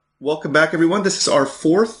Welcome back, everyone. This is our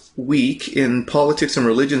fourth week in Politics and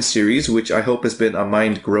Religion series, which I hope has been a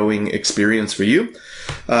mind-growing experience for you.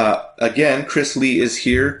 Again, Chris Lee is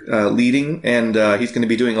here leading, and he's going to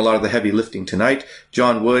be doing a lot of the heavy lifting tonight.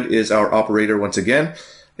 John Wood is our operator once again.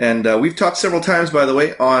 And we've talked several times, by the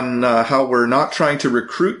way, on how we're not trying to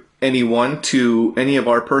recruit anyone to any of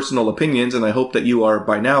our personal opinions, and I hope that you are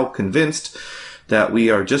by now convinced that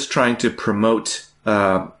we are just trying to promote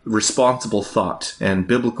responsible thought and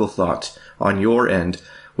biblical thought on your end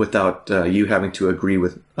without you having to agree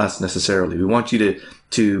with us necessarily. We want you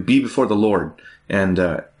to be before the Lord and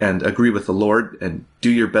agree with the Lord and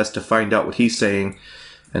do your best to find out what He's saying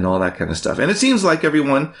and all that kind of stuff. And it seems like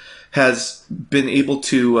everyone has been able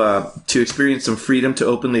to experience some freedom to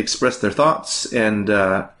openly express their thoughts, and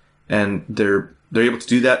they're able to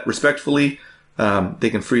do that respectfully. They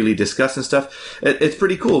can freely discuss and stuff. It's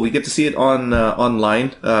pretty cool. We get to see it on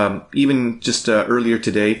online. Even just earlier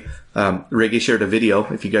today, Reggae shared a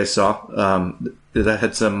video, if you guys saw, that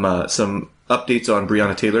had some updates on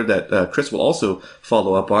Breonna Taylor that Chris will also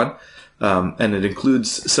follow up on. And it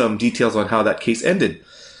includes some details on how that case ended.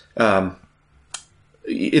 In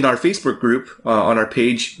our Facebook group, on our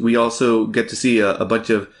page, we also get to see a bunch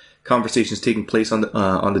of conversations taking place on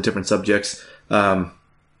the different subjects.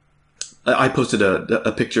 I posted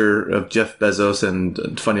a picture of Jeff Bezos and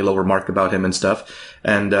a funny little remark about him and stuff.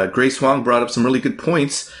 And Grace Huang brought up some really good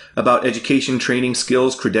points about education, training,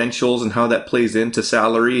 skills, credentials, and how that plays into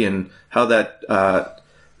salary and how that,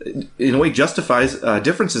 in a way, justifies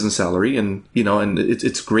differences in salary. And, and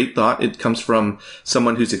it's great thought. It comes from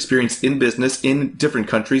someone who's experienced in business in different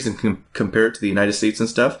countries and can compare it to the United States and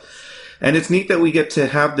stuff. And it's neat that we get to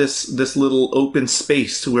have this little open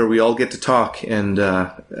space where we all get to talk, and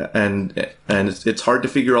it's hard to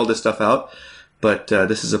figure all this stuff out, but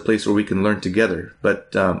this is a place where we can learn together.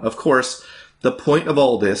 But of course, the point of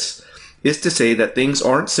all this is to say that things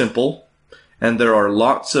aren't simple, and there are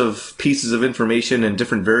lots of pieces of information and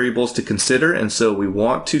different variables to consider, and so we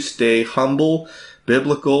want to stay humble,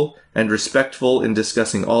 biblical, and respectful in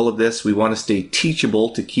discussing all of this. We want to stay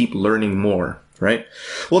teachable to keep learning more. Right.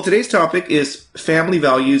 Well, today's topic is family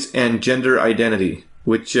values and gender identity,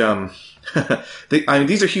 which, these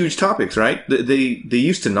are huge topics, right? They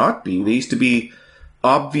used to not be. They used to be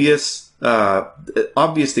obvious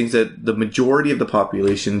things that the majority of the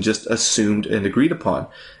population just assumed and agreed upon.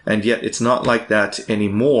 And yet it's not like that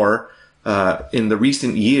anymore. In the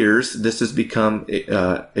recent years, this has become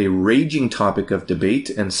a raging topic of debate.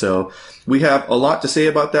 And so we have a lot to say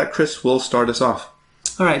about that. Chris will start us off.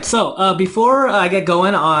 All right, so before I get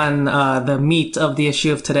going on the meat of the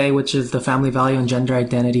issue of today, which is the family value and gender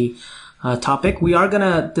identity topic, we are going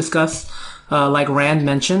to discuss, like Rand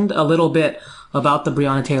mentioned, a little bit about the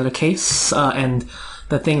Breonna Taylor case and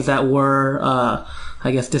the things that were,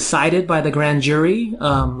 decided by the grand jury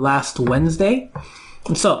last Wednesday.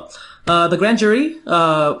 And so the grand jury,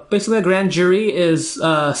 basically a grand jury is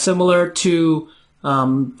similar to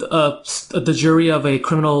the jury of a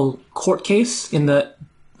criminal court case. In the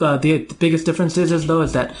biggest difference is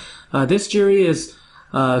that this jury is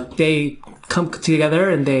they come together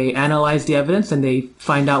and they analyze the evidence and they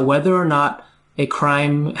find out whether or not a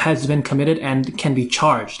crime has been committed and can be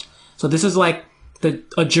charged. So this is like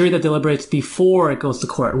a jury that deliberates before it goes to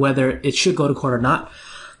court, whether it should go to court or not.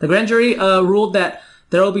 The grand jury ruled that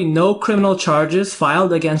there will be no criminal charges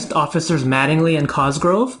filed against officers Mattingly and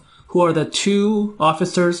Cosgrove, who are the two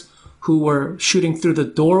officers who were shooting through the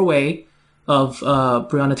doorway of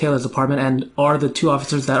Breonna Taylor's apartment and are the two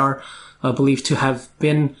officers that are believed to have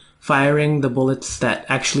been firing the bullets that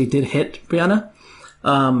actually did hit Breonna.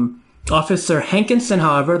 Officer Hankinson,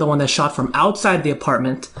 however, the one that shot from outside the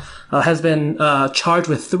apartment, has been charged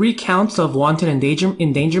with 3 counts of wanton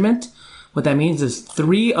endangerment. What that means is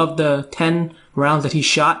 3 of the 10 rounds that he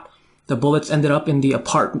shot, the bullets ended up in the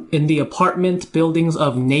apartment buildings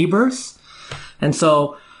of neighbors. And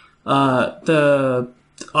so the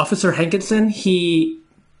Officer Hankinson, he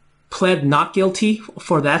pled not guilty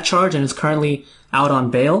for that charge and is currently out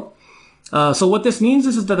on bail. So what this means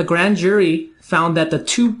is that the grand jury found that the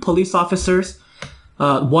 2 police officers,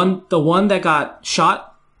 the one that got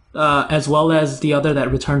shot, as well as the other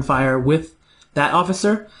that returned fire with that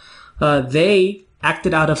officer, they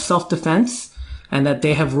acted out of self-defense, and that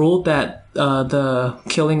they have ruled that the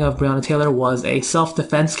killing of Breonna Taylor was a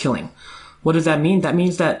self-defense killing. What does that mean? That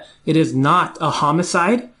means that it is not a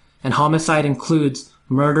homicide, and homicide includes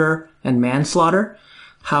murder and manslaughter.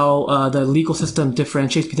 How the legal system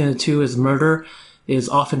differentiates between the two is murder is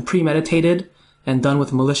often premeditated and done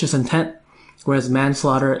with malicious intent, whereas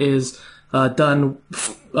manslaughter is done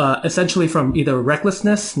essentially from either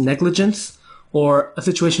recklessness, negligence, or a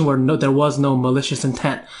situation where there was no malicious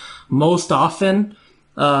intent. Most often,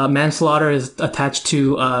 manslaughter is attached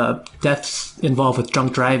to deaths involved with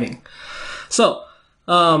drunk driving. So,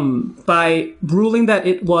 by ruling that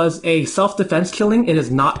it was a self-defense killing, it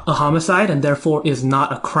is not a homicide and therefore is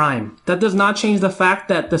not a crime. That does not change the fact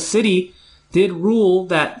that the city did rule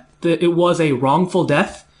that it was a wrongful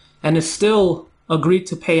death and is still agreed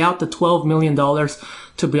to pay out the $12 million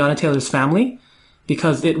to Breonna Taylor's family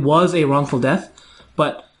because it was a wrongful death.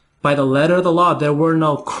 But by the letter of the law, there were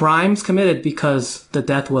no crimes committed because the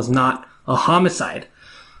death was not a homicide.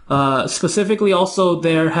 Specifically, also,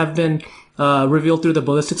 there have been revealed through the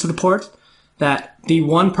ballistics report that the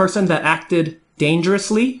one person that acted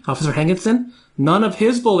dangerously, Officer Hankinson, none of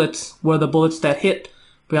his bullets were the bullets that hit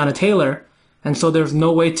Breonna Taylor. And so there's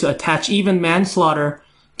no way to attach even manslaughter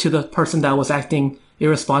to the person that was acting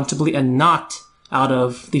irresponsibly and not out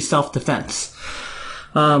of the self-defense.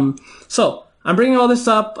 So I'm bringing all this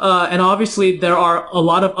up, and obviously there are a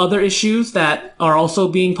lot of other issues that are also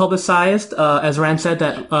being publicized. As Rand said,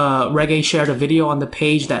 that Reggae shared a video on the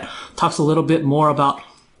page that talks a little bit more about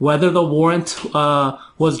whether the warrant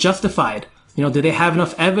was justified. You know, did they have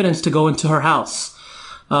enough evidence to go into her house?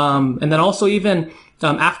 And then also even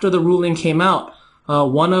after the ruling came out,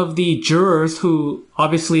 one of the jurors, who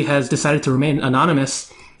obviously has decided to remain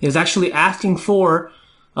anonymous, is actually asking for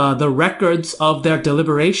the records of their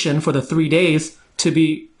deliberation for the 3 days to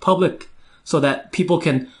be public so that people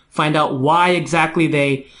can find out why exactly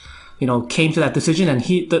they, came to that decision. And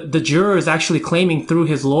the juror is actually claiming through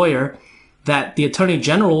his lawyer that the Attorney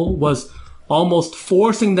General was almost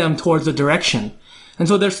forcing them towards a direction. And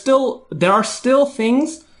so there are still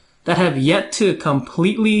things that have yet to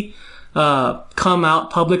completely come out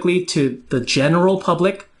publicly to the general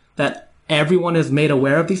public, that everyone is made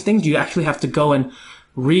aware of these things. You actually have to go and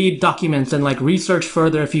read documents and research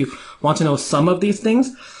further if you want to know some of these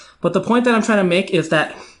things. But the point that I'm trying to make is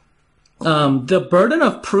that the burden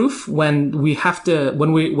of proof when the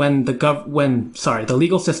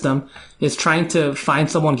legal system is trying to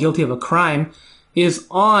find someone guilty of a crime is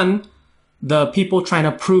on the people trying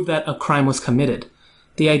to prove that a crime was committed.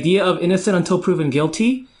 The idea of innocent until proven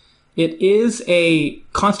guilty, it is a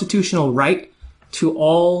constitutional right to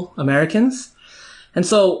all Americans. And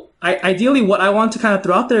so ideally what I want to kind of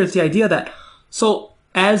throw out there is the idea that, so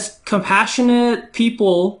as compassionate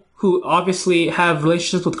people who obviously have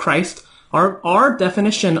relationships with Christ, our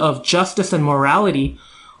definition of justice and morality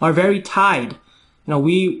are very tied.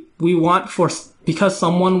 We want because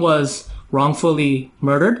someone was wrongfully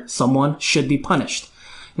murdered, someone should be punished.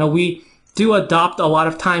 We do adopt a lot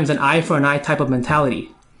of times an eye for an eye type of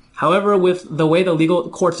mentality. However, with the way the legal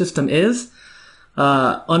court system is,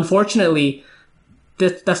 unfortunately,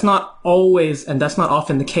 that's not always and that's not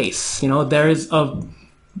often the case. There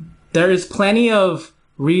is plenty of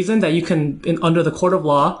reason that you can, under the court of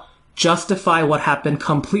law, justify what happened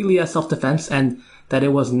completely as self-defense and that it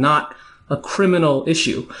was not a criminal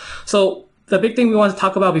issue. So the big thing we want to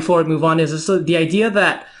talk about before we move on is the idea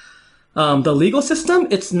that the legal system,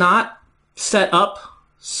 it's not set up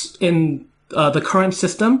in the current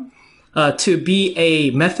system to be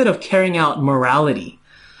a method of carrying out morality.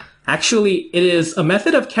 Actually, it is a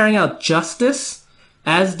method of carrying out justice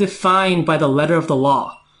as defined by the letter of the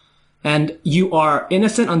law. And you are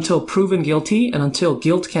innocent until proven guilty, and until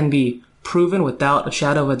guilt can be proven without a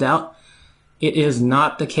shadow of a doubt, it is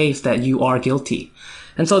not the case that you are guilty.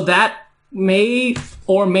 And so that may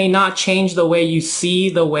or may not change the way you see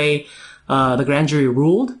the way the grand jury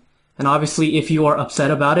ruled. And obviously, if you are upset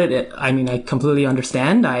about it, I completely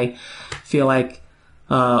understand. I feel like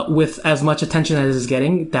with as much attention as it is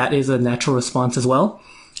getting, that is a natural response as well.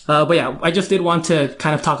 But yeah, I just did want to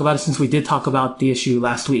kind of talk about it since we did talk about the issue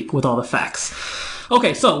last week with all the facts.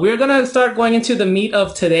 Okay, so we're going to start going into the meat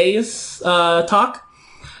of today's talk.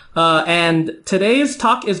 And today's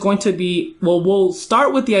talk is going to be, we'll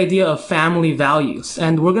start with the idea of family values.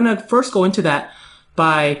 And we're going to first go into that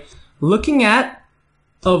by looking at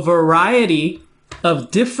a variety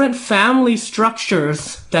of different family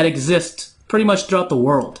structures that exist pretty much throughout the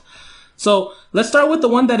world. So let's start with the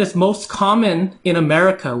one that is most common in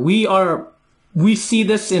America. We see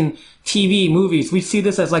this in TV, movies. We see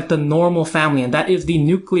this as the normal family, and that is the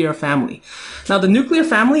nuclear family. Now, the nuclear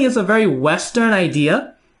family is a very Western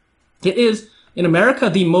idea. It is, in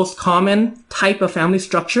America, the most common type of family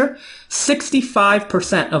structure.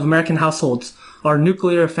 65% of American households are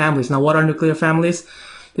nuclear families. Now, what are nuclear families?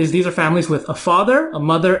 These are families with a father, a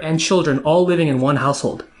mother, and children all living in one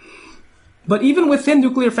household. But even within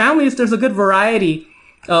nuclear families, there's a good variety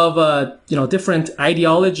of, different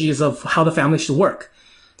ideologies of how the family should work.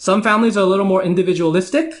 Some families are a little more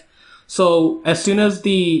individualistic. So as soon as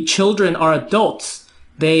the children are adults,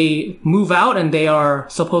 they move out and they are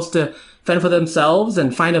supposed to fend for themselves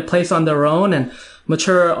and find a place on their own and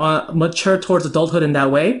mature towards adulthood in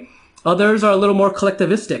that way. Others are a little more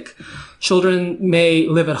collectivistic. Children may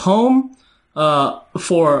live at home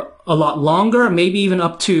for a lot longer, maybe even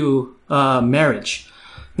up to marriage.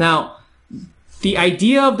 Now, the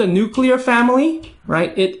idea of the nuclear family,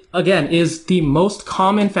 right, it again is the most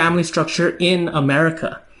common family structure in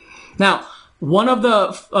America. Now, one of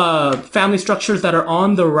the family structures that are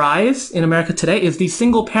on the rise in America today is the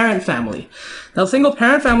single parent family. Now, single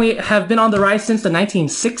parent family have been on the rise since the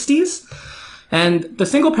 1960s. And the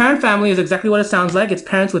single parent family is exactly what it sounds like. It's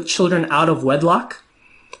parents with children out of wedlock.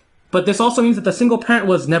 But this also means that the single parent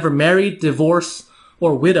was never married, divorced,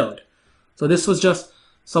 or widowed. So this was just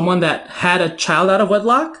someone that had a child out of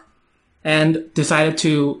wedlock and decided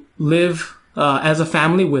to live as a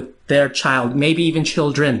family with their child, maybe even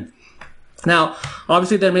children. Now,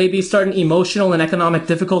 obviously there may be certain emotional and economic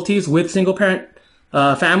difficulties with single parent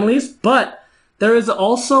families, but there is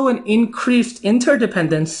also an increased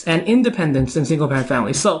interdependence and independence in single parent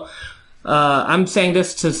families. So I'm saying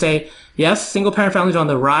this to say, yes, single parent families are on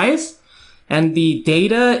the rise, and the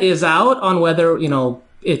data is out on whether,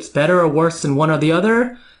 it's better or worse than one or the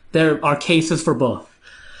other. There are cases for both.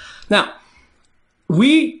 Now,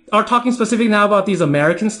 we are talking specifically now about these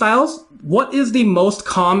American styles. What is the most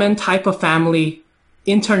common type of family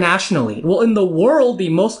internationally? Well, in the world, the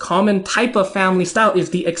most common type of family style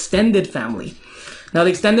is the extended family. Now,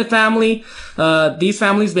 the extended family, these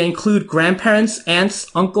families may include grandparents,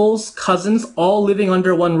 aunts, uncles, cousins, all living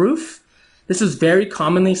under one roof. This is very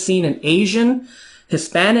commonly seen in Asian,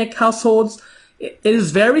 Hispanic households. It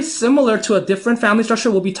is very similar to a different family structure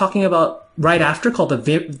we'll be talking about right after, called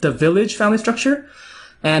the village family structure.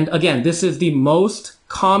 And again, this is the most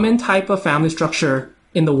common type of family structure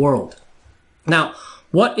in the world. Now,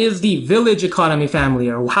 what is the village economy family,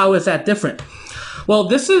 or how is that different? Well,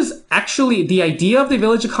 this is actually, the idea of the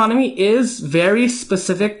village economy is very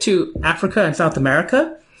specific to Africa and South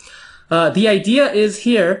America. The idea is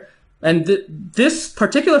here, and this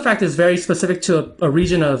particular fact is very specific to a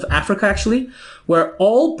region of Africa, actually, where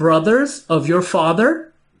all brothers of your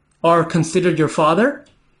father are considered your father.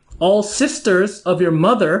 All sisters of your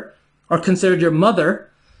mother are considered your mother.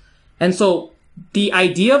 And so the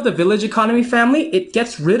idea of the village economy family, it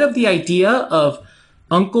gets rid of the idea of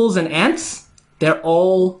uncles and aunts. They're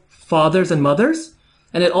all fathers and mothers.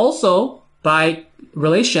 And it also, by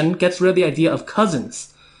relation, gets rid of the idea of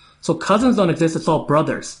cousins. So cousins don't exist, it's all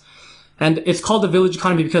brothers. And it's called the village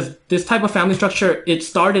economy because this type of family structure, it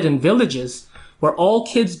started in villages where all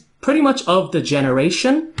kids pretty much of the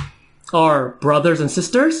generation are brothers and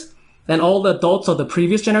sisters, and all the adults of the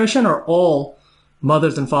previous generation are all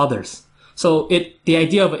mothers and fathers. So the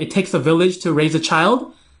idea of it takes a village to raise a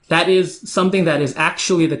child, that is something that is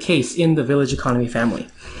actually the case in the village economy family.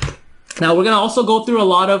 Now, we're going to also go through a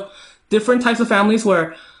lot of different types of families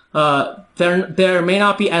where there may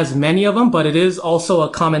not be as many of them, but it is also a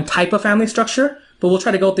common type of family structure. But we'll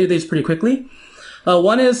try to go through these pretty quickly.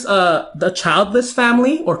 One is the childless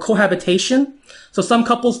family or cohabitation. So some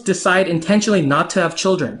couples decide intentionally not to have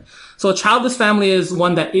children. So a childless family is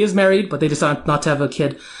one that is married, but they decide not to have a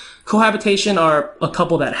kid. Cohabitation are a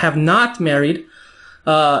couple that have not married.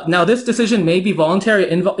 Now, this decision may be voluntary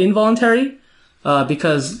or involuntary.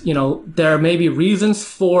 Because, there may be reasons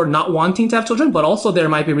for not wanting to have children, but also there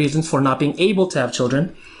might be reasons for not being able to have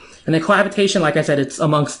children. And then cohabitation, like I said, it's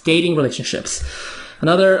amongst dating relationships.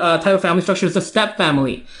 Another type of family structure is the step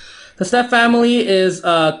family. The step family is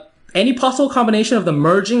any possible combination of the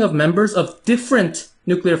merging of members of different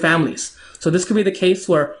nuclear families. So this could be the case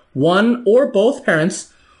where one or both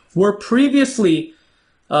parents were previously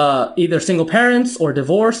either single parents or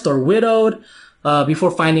divorced or widowed before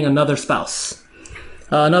finding another spouse.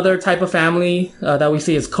 Another type of family that we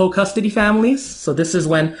see is co-custody families. So this is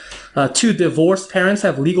when two divorced parents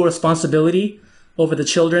have legal responsibility over the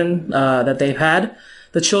children that they've had.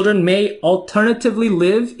 The children may alternatively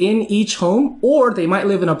live in each home, or they might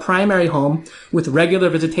live in a primary home with regular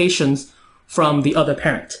visitations from the other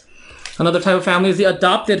parent. Another type of family is the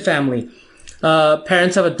adopted family.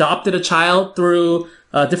 Parents have adopted a child through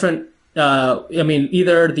different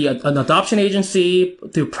either an adoption agency,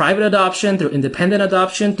 through private adoption, through independent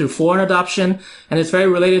adoption, through foreign adoption, and it's very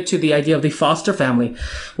related to the idea of the foster family,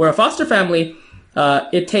 where a foster family,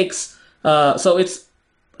 it's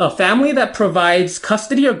a family that provides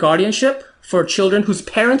custody or guardianship for children whose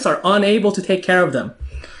parents are unable to take care of them.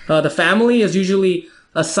 The family is usually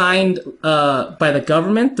assigned by the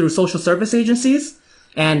government through social service agencies,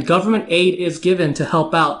 and government aid is given to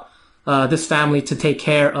help out this family to take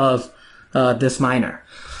care of this minor.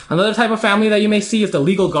 Another type of family that you may see is the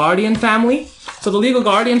legal guardian family. So the legal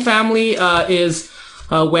guardian family is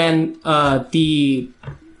when the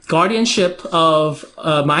guardianship of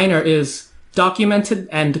a minor is documented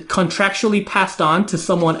and contractually passed on to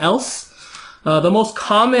someone else. The most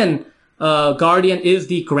common guardian is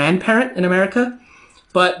the grandparent in America,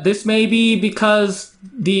 but this may be because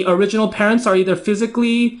the original parents are either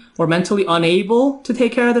physically or mentally unable to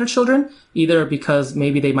take care of their children, either because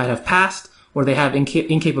maybe they might have passed or they have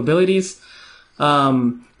incapabilities.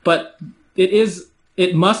 But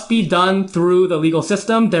it must be done through the legal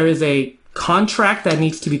system. There is a contract that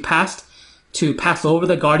needs to be passed to pass over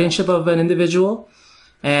the guardianship of an individual.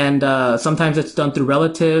 And sometimes it's done through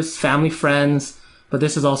relatives, family, friends. But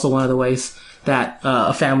this is also one of the ways that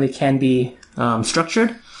a family can be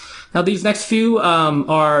structured. Now, these next few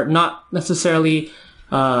are not necessarily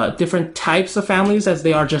different types of families, as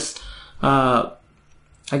they are just,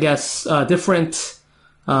 different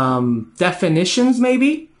definitions,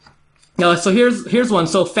 maybe. So here's one.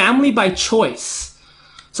 So family by choice.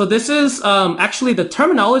 So this is actually the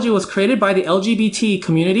terminology was created by the LGBT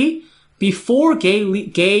community before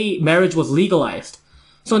gay marriage was legalized.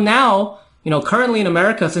 So now, currently in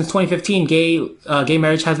America, since 2015, gay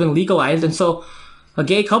marriage has been legalized, and so a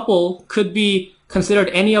gay couple could be considered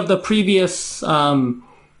any of the previous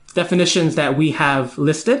definitions that we have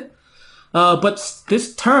listed. But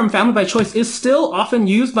this term, family by choice, is still often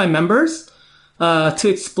used by members to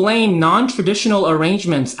explain non-traditional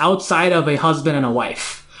arrangements outside of a husband and a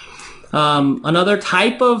wife. Another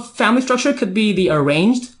type of family structure could be the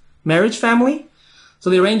arranged marriage family. So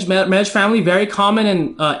the arranged marriage family, very common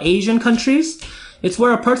in Asian countries. It's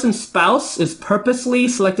where a person's spouse is purposely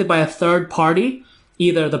selected by a third party,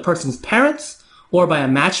 either the person's parents or by a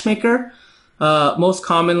matchmaker. Most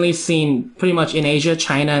commonly seen pretty much in Asia.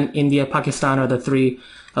 China and India, Pakistan are the three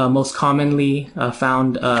most commonly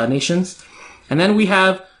found nations. And then we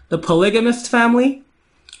have the polygamist family,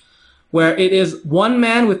 where it is one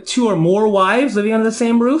man with two or more wives living under the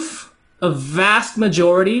same roof. A vast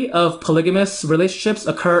majority of polygamous relationships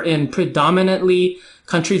occur in predominantly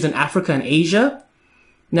countries in Africa and Asia.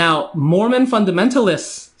 Now, Mormon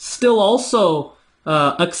fundamentalists still also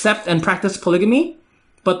accept and practice polygamy,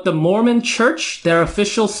 but the Mormon Church, their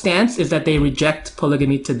official stance is that they reject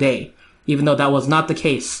polygamy today, even though that was not the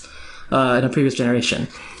case in a previous generation.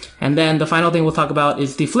 And then the final thing we'll talk about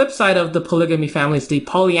is the flip side of the polygamy family, is the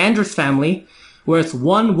polyandrous family, where it's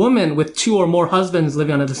one woman with two or more husbands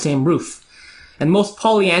living under the same roof. And most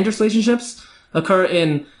polyandrous relationships occur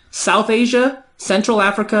in South Asia, Central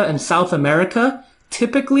Africa, and South America,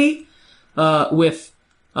 typically with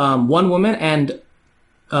one woman and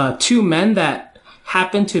two men that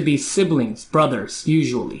happen to be siblings, brothers,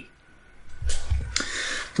 usually.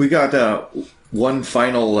 We got one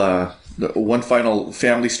final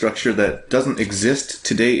family structure that doesn't exist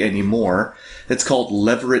today anymore. It's called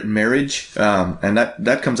levirate marriage, and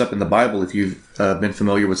that comes up in the Bible if you've been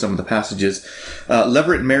familiar with some of the passages.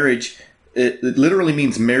 Levirate marriage, it literally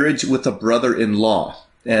means marriage with a brother-in-law,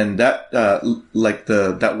 and that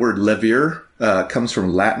that word levir comes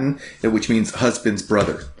from Latin, which means husband's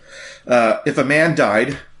brother. If a man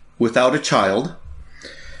died without a child,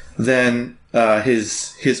 then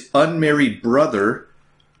his unmarried brother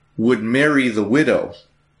would marry the widow,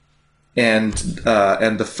 and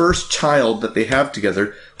the first child that they have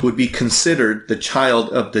together would be considered the child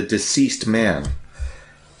of the deceased man,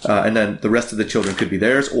 and then the rest of the children could be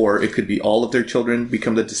theirs, or it could be all of their children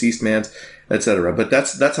become the deceased man's, etc. But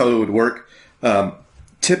that's how it would work.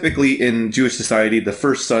 Typically in Jewish society, the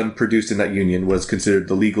first son produced in that union was considered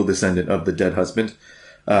the legal descendant of the dead husband.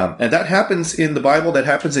 And that happens in the Bible. That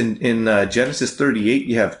happens in Genesis 38.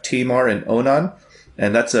 You have Tamar and Onan,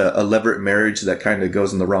 and that's a levirate marriage that kind of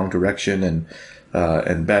goes in the wrong direction,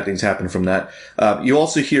 and bad things happen from that. You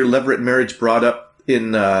also hear levirate marriage brought up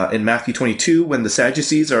in Matthew 22 when the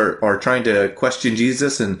Sadducees are trying to question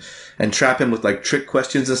Jesus and trap him with like trick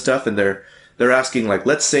questions and stuff, and they're asking, like,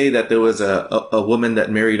 let's say that there was a woman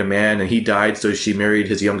that married a man and he died, so she married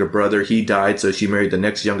his younger brother. He died, so she married the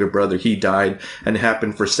next younger brother. He died, and it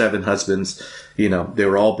happened for 7 husbands. They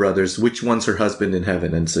were all brothers. Which one's her husband in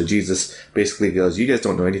heaven? And so Jesus basically goes, you guys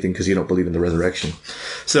don't know anything because you don't believe in the resurrection.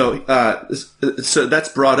 So that's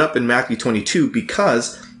brought up in Matthew 22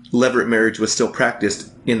 because levirate marriage was still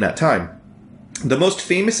practiced in that time. The most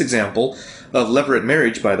famous example of levirate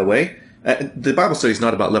marriage, by the way, the Bible study is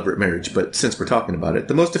not about levirate marriage, but since we're talking about it,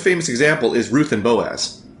 the most famous example is Ruth and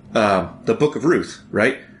Boaz, the book of Ruth,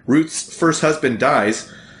 right? Ruth's first husband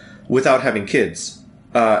dies without having kids.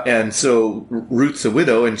 And so Ruth's a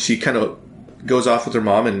widow, and she kind of goes off with her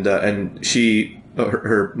mom, and she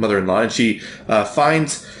her mother-in-law, and she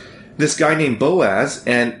finds this guy named Boaz,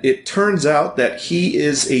 and it turns out that he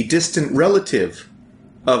is a distant relative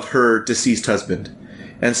of her deceased husband.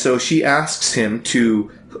 And so she asks him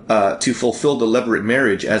to fulfill the levirate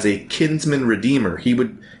marriage as a kinsman redeemer. He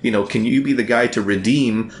would, can you be the guy to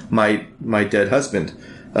redeem my dead husband,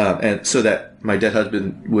 and so that my dead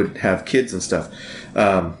husband would have kids and stuff.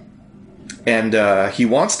 And he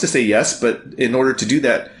wants to say yes, but in order to do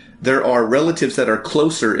that, there are relatives that are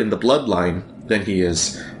closer in the bloodline than he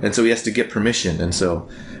is, and so he has to get permission. And so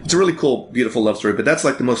it's a really cool, beautiful love story, but that's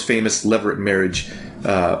like the most famous levirate marriage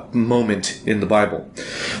moment in the Bible.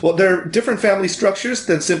 Well, there are different family structures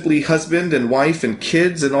than simply husband and wife and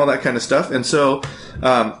kids and all that kind of stuff. And so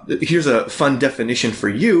here's a fun definition for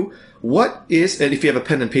you. What is, and if you have a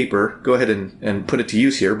pen and paper, go ahead and put it to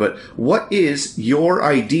use here, but what is your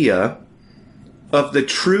idea of the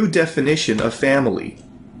true definition of family?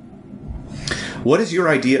 What is your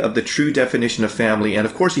idea of the true definition of family? And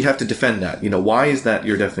of course, you have to defend that. Why is that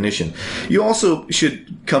your definition? You also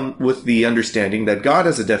should come with the understanding that God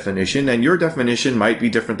has a definition, and your definition might be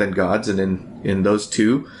different than God's. And in those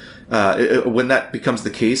two, when that becomes the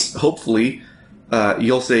case, hopefully,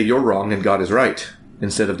 you'll say you're wrong and God is right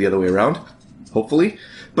instead of the other way around. Hopefully.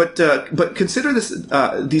 But consider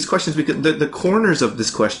these questions, because the corners of this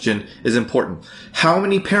question is important. How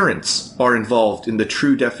many parents are involved in the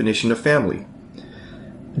true definition of family?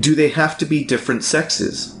 Do they have to be different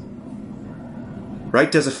sexes? Right?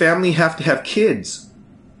 Does a family have to have kids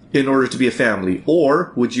in order to be a family?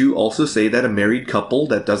 Or would you also say that a married couple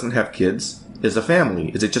that doesn't have kids is a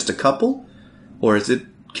family? Is it just a couple? Or is it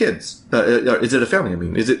kids? Is it a family? I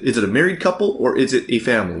mean, is it a married couple or is it a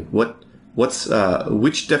family?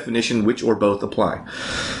 Which definition, which or both apply?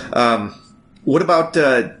 What about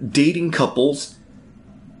dating couples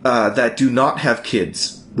that do not have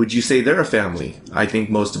kids? Would you say they're a family? I think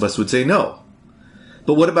most of us would say no.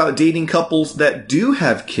 But what about dating couples that do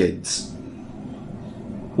have kids?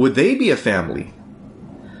 Would they be a family?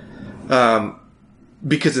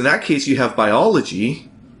 Because in that case, you have biology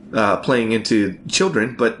playing into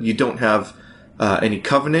children, but you don't have any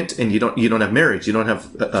covenant, and you don't have marriage. You don't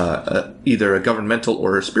have either a governmental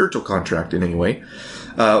or a spiritual contract in any way.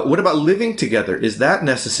 What about living together? Is that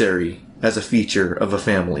necessary as a feature of a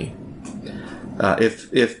family?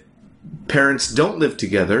 If parents don't live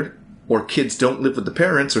together, or kids don't live with the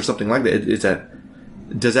parents, or something like that,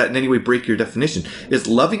 does that in any way break your definition? Is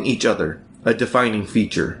loving each other a defining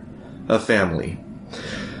feature of family?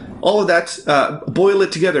 All of that, boil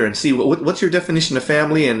it together and see what's your definition of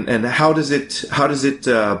family, and how does it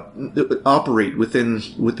operate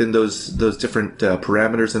within those different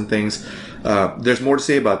parameters and things. There's more to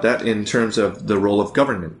say about that in terms of the role of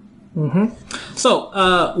government. Mm-hmm. So,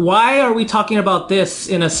 why are we talking about this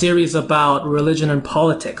in a series about religion and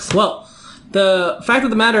politics? Well, the fact of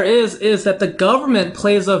the matter is that the government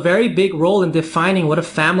plays a very big role in defining what a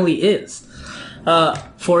family is.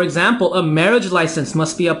 For example, a marriage license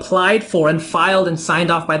must be applied for and filed and signed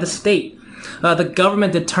off by the state. The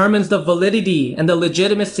government determines the validity and the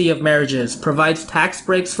legitimacy of marriages, provides tax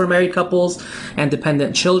breaks for married couples and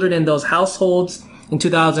dependent children in those households. In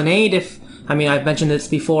 2008, I've mentioned this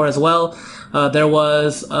before as well, there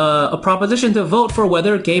was a proposition to vote for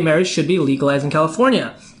whether gay marriage should be legalized in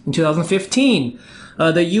California. In 2015,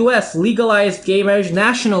 the U.S. legalized gay marriage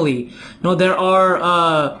nationally. There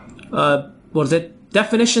are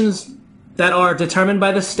definitions that are determined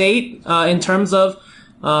by the state in terms of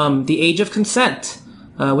the age of consent,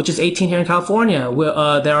 which is 18 here in California.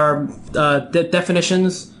 There are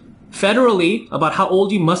definitions federally about how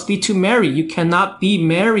old you must be to marry. You cannot be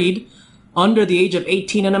married under the age of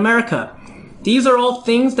 18 in America. These are all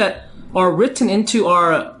things that are written into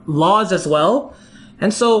our laws as well.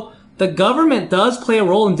 And so the government does play a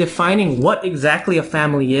role in defining what exactly a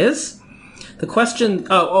family is. The question,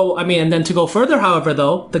 and then to go further, however,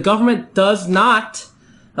 though, the government does not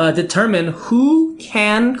determine who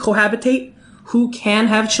can cohabitate, who can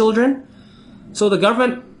have children. So the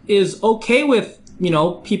government is okay with,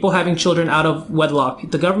 people having children out of wedlock.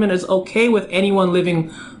 The government is okay with anyone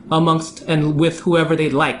living amongst and with whoever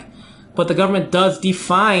they'd like. But the government does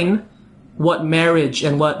define what marriage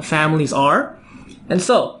and what families are. And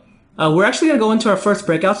so, we're actually going to go into our first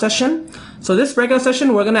breakout session. So this breakout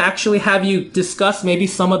session, we're going to actually have you discuss maybe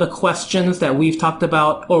some of the questions that we've talked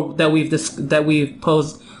about, or that we've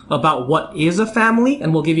posed about what is a family,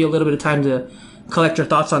 and we'll give you a little bit of time to collect your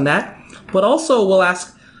thoughts on that. But also, we'll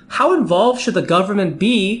ask, how involved should the government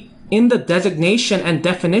be in the designation and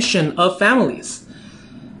definition of families?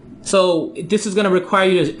 So this is going to require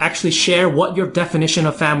you to actually share what your definition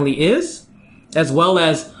of family is, as well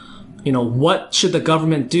as what should the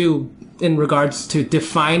government do in regards to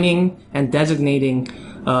defining and designating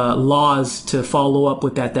laws to follow up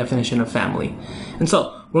with that definition of family. And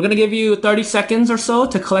so we're going to give you 30 seconds or so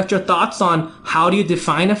to collect your thoughts on how do you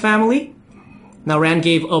define a family. Now, Rand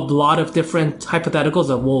gave a lot of different hypotheticals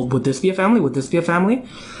of, well, would this be a family? Would this be a family?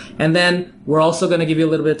 And then we're also going to give you a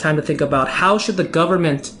little bit of time to think about how should the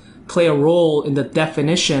government play a role in the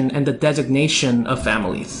definition and the designation of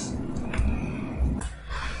families.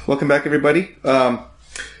 Welcome back, everybody.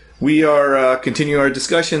 We are continuing our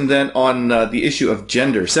discussion then on the issue of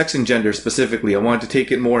gender, sex and gender specifically. I wanted to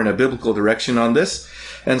take it more in a biblical direction on this.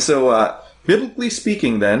 And so, biblically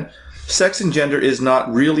speaking then, sex and gender is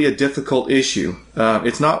not really a difficult issue.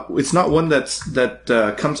 It's not one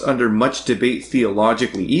that comes under much debate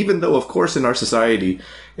theologically, even though, of course, in our society,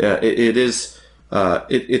 it's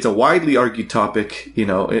a widely argued topic,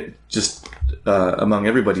 among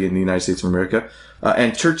everybody in the United States of America.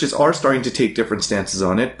 And churches are starting to take different stances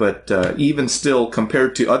on it, but even still,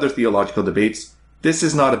 compared to other theological debates, this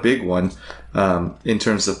is not a big one in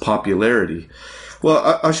terms of popularity.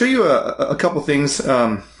 Well, I'll show you a couple things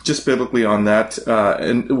just biblically on that.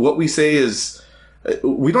 And what we say is,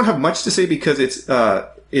 we don't have much to say because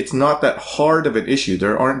it's not that hard of an issue.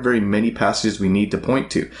 There aren't very many passages we need to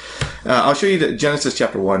point to. I'll show you Genesis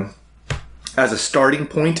chapter 1. As a starting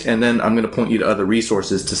point, and then I'm going to point you to other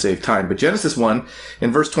resources to save time. But Genesis 1,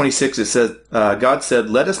 in verse 26, it says, God said,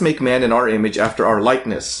 "Let us make man in our image after our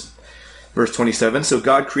likeness." Verse 27, so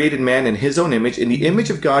God created man in his own image. In the image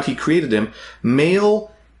of God, he created him.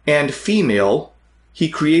 Male and female, he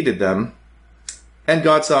created them. And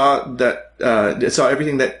God saw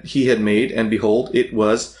everything that he had made, and behold, it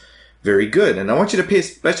was very good. And I want you to pay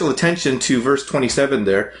special attention to verse 27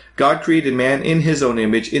 there. God created man in his own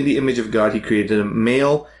image. In the image of God, he created him,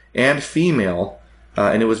 male and female.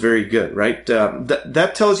 And it was very good, right?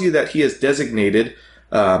 That tells you that he has designated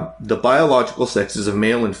the biological sexes of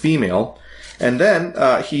male and female. And then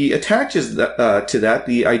he attaches to that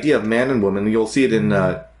the idea of man and woman. You'll see it in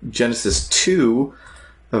Genesis 2,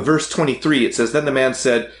 verse 23. It says, then the man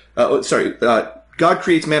said, God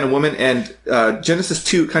creates man and woman, and Genesis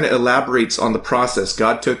 2 kind of elaborates on the process.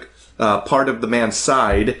 God took part of the man's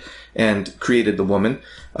side and created the woman.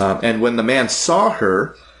 And when the man saw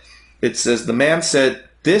her, it says, the man said,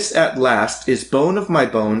 this at last is bone of my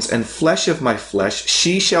bones and flesh of my flesh.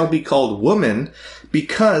 She shall be called woman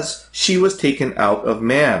because she was taken out of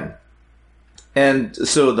man. And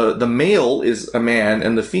so the male is a man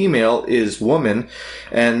and the female is woman,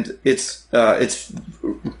 and it's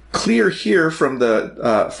clear here from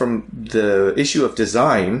the issue of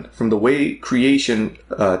design, from the way creation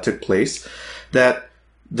took place, that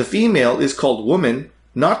the female is called woman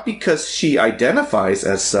not because she identifies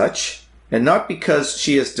as such, and not because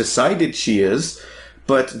she has decided she is,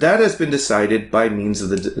 but that has been decided by means of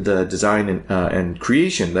the design and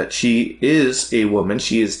creation, that she is a woman.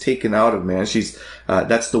 She is taken out of man.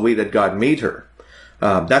 That's the way that God made her.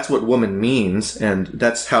 That's what woman means, and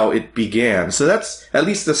that's how it began. So that's at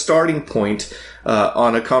least the starting point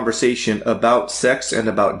on a conversation about sex and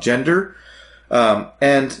about gender.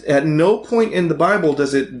 And at no point in the Bible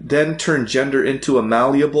does it then turn gender into a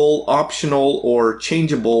malleable, optional, or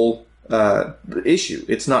changeable issue.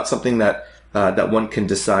 It's not something that one can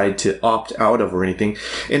decide to opt out of or anything.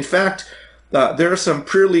 In fact, there are some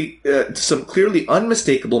clearly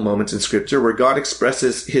unmistakable moments in Scripture where God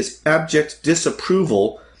expresses his abject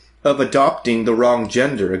disapproval of adopting the wrong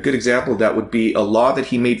gender. A good example of that would be a law that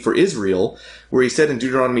he made for Israel, where he said in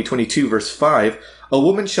Deuteronomy 22, verse 5, a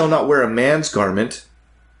woman shall not wear a man's garment,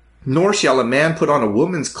 nor shall a man put on a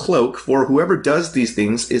woman's cloak, for whoever does these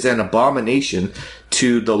things is an abomination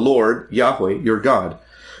to the Lord, Yahweh, your God.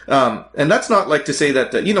 And that's not like to say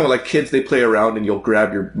that, like kids, they play around and you'll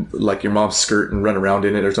grab your mom's skirt and run around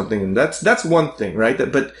in it or something. And that's one thing, right?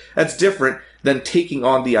 But that's different than taking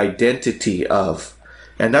on the identity of.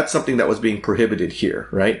 And that's something that was being prohibited here,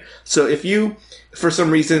 right? So if you, for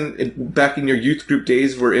some reason, back in your youth group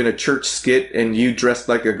days, were in a church skit and you dressed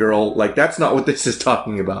like a girl, like that's not what this is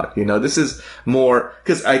talking about. This is more,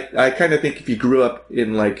 because I kind of think if you grew up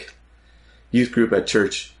in like youth group at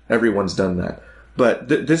church, everyone's done that. But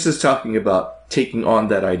this is talking about taking on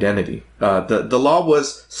that identity. The law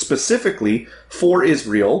was specifically for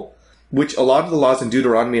Israel, which a lot of the laws in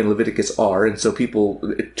Deuteronomy and Leviticus are, and so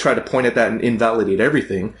people try to point at that and invalidate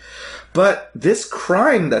everything. But this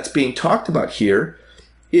crime that's being talked about here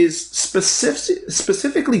is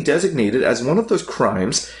specifically designated as one of those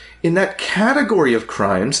crimes in that category of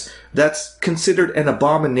crimes that's considered an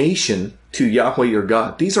abomination to Yahweh your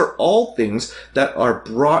God. These are all things that are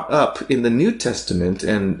brought up in the New Testament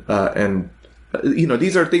and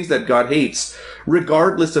These are things that God hates,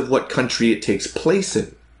 regardless of what country it takes place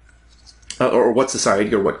in, or what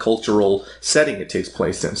society or what cultural setting it takes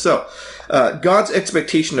place in. So, God's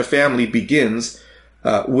expectation of family begins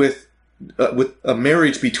with a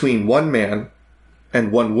marriage between one man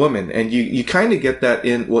and one woman, and you kind of get that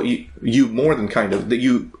in you more than kind of that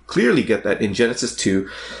you clearly get that in Genesis 2,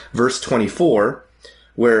 verse 24.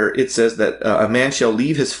 Where it says that a man shall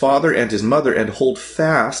leave his father and his mother and hold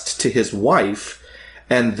fast to his wife,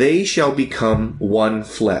 and they shall become one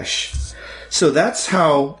flesh. So that's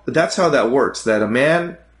how that works. That a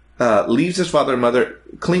man leaves his father and mother,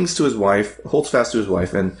 clings to his wife, holds fast to his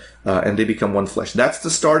wife, and they become one flesh. That's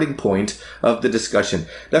the starting point of the discussion.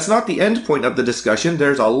 That's not the end point of the discussion.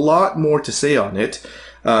 There's a lot more to say on it.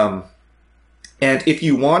 And if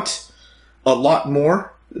you want a lot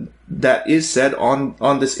more that is said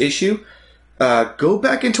on this issue, go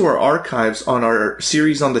back into our archives on our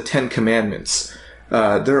series on the Ten Commandments.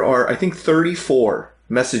 There are, I think, 34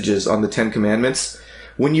 messages on the Ten Commandments.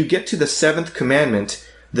 When you get to the 7th commandment,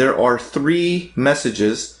 there are 3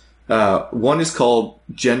 messages. One is called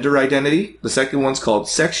gender identity, the second one's called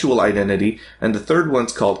sexual identity, and the third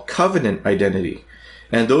one's called covenant identity.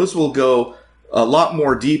 And those will go a lot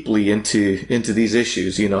more deeply into these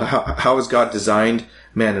issues. How has God designed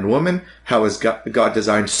man and woman? How has God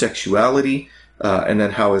designed sexuality? And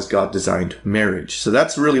then how has God designed marriage? So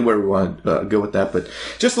that's really where we want to go with that. But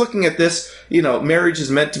just looking at this, marriage is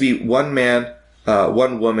meant to be one man,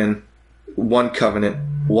 one woman, one covenant,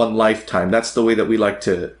 one lifetime. That's the way that we like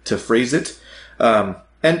to phrase it. And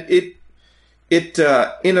it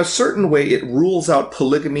in a certain way, it rules out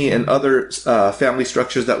polygamy and other family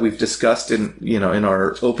structures that we've discussed in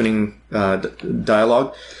our opening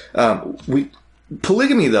dialogue.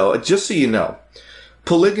 Polygamy, though, just so you know,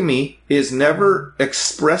 polygamy is never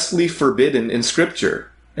expressly forbidden in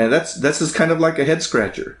Scripture, and that's just kind of like a head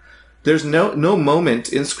scratcher. There's no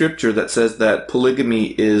moment in Scripture that says that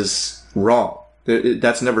polygamy is wrong.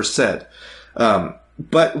 That's never said.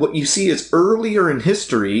 But what you see is earlier in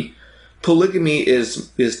history, polygamy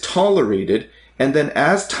is tolerated, and then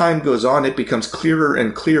as time goes on, it becomes clearer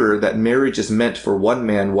and clearer that marriage is meant for one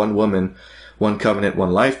man, one woman, one covenant,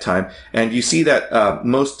 one lifetime. And you see that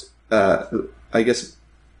most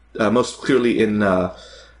clearly in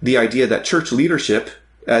the idea that church leadership,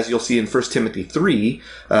 as you'll see in 1 Timothy 3,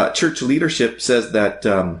 church leadership says that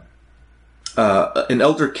an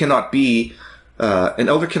elder cannot be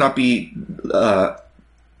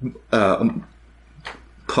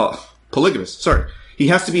polygamous. Sorry. He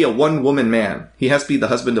has to be a one-woman man. He has to be the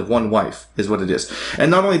husband of one wife, is what it is. And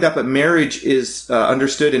not only that, but marriage is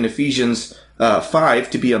understood in Ephesians 5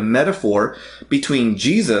 to be a metaphor between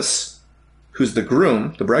Jesus, who's the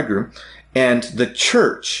groom, the bridegroom, and the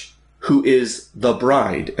church, who is the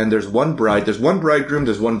bride. And there's one bride, there's one bridegroom,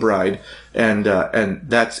 there's one bride, and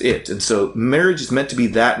that's it. And so marriage is meant to be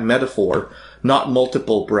that metaphor, not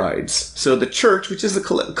multiple brides. So the church, which is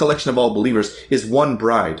the collection of all believers, is one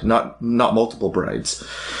bride, not multiple brides.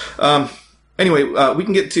 Anyway, we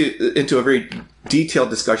can get into a very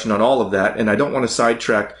detailed discussion on all of that, and I don't want to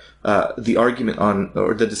sidetrack the argument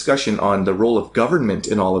or the discussion on the role of government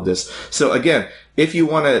in all of this. So again, if you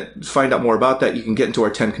want to find out more about that, you can get into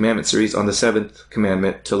our 10 Commandment series on the 7th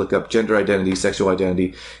commandment to look up gender identity, sexual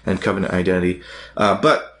identity, and covenant identity.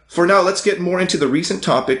 But for now, let's get more into the recent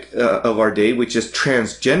topic of our day, which is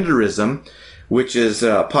transgenderism, which is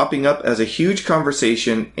popping up as a huge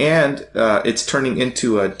conversation, and it's turning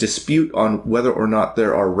into a dispute on whether or not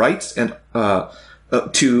there are rights and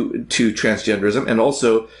to transgenderism, and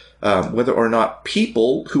also whether or not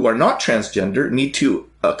people who are not transgender need to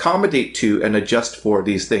accommodate to and adjust for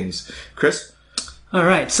these things. Chris? All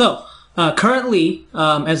right. So currently,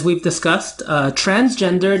 as we've discussed,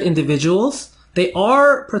 transgendered individuals, they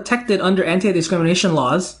are protected under anti-discrimination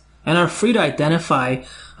laws and are free to identify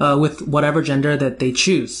with whatever gender that they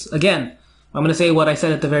choose. Again, I'm going to say what I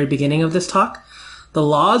said at the very beginning of this talk. The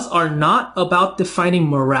laws are not about defining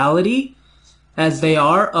morality as they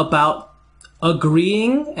are about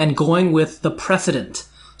agreeing and going with the precedent.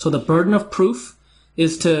 So the burden of proof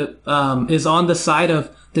is on the side of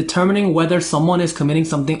determining whether someone is committing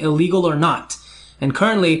something illegal or not. And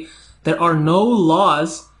currently, there are no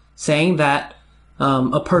laws saying that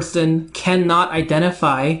a person cannot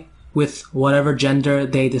identify with whatever gender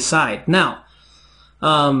they decide. Now,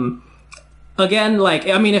 again,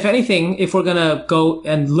 if anything, if we're gonna go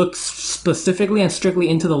and look specifically and strictly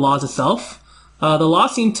into the laws itself, the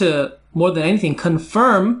laws seem to, more than anything,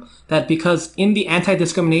 confirm that because in the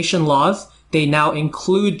anti-discrimination laws, they now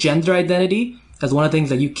include gender identity as one of the things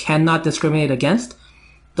that you cannot discriminate against.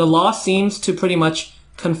 The law seems to pretty much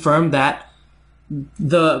confirm that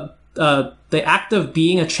the act of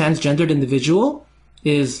being a transgendered individual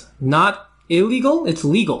is not illegal, it's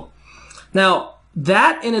legal. Now,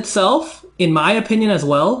 that in itself, in my opinion as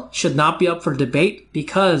well, should not be up for debate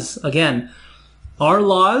because, again, our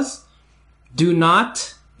laws do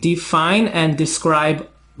not define and describe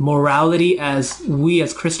morality as we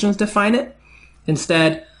as Christians define it.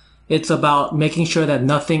 Instead, it's about making sure that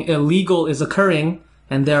nothing illegal is occurring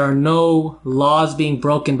and there are no laws being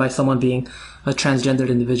broken by someone being a transgendered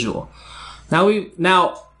individual.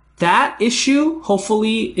 Now that issue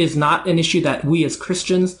hopefully is not an issue that we as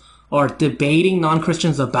Christians are debating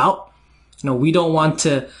non-Christians about. We don't want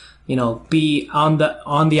to, be on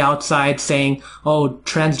the outside saying, oh,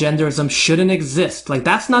 transgenderism shouldn't exist. Like,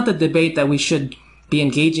 that's not the debate that we should be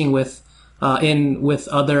engaging with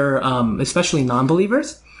other, especially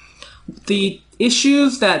non-believers. The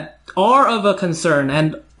issues that are of a concern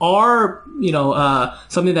and are,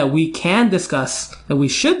 something that we can discuss, that we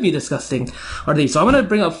should be discussing, are these. So I'm going to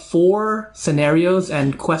bring up 4 scenarios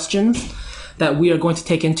and questions that we are going to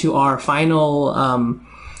take into our final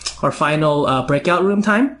breakout room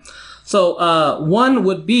time. So one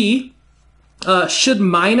would be, should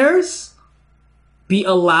minors be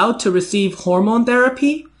allowed to receive hormone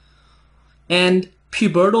therapy and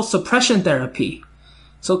pubertal suppression therapy?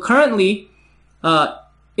 So currently,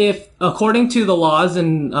 if according to the laws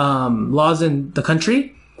in the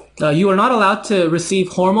country, you are not allowed to receive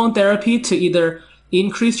hormone therapy to either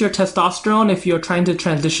increase your testosterone if you're trying to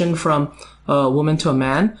transition from a woman to a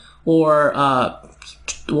man, or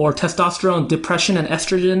testosterone depression and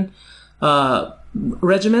estrogen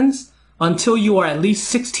regimens until you are at least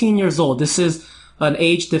 16 years old. This is an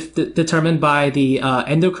age determined by the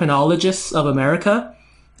endocrinologists of America.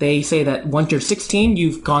 They say that once you're 16,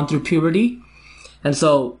 you've gone through puberty. And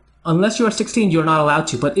so unless you are 16, you're not allowed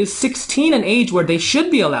to. But is 16 an age where they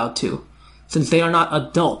should be allowed to, since they are not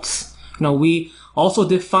adults? We also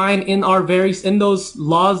define in those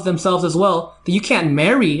laws themselves as well that you can't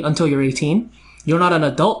marry until you're 18. You're not an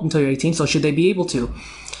adult until you're 18, so should they be able to?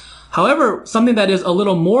 However, something that is a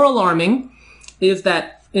little more alarming is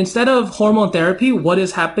that instead of hormone therapy, what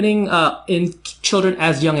is happening in children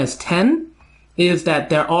as young as 10 is that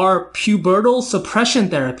there are pubertal suppression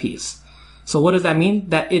therapies. So what does that mean?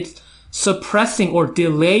 That it's suppressing or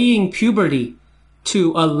delaying puberty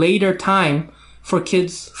to a later time for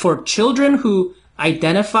children who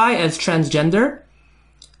identify as transgender.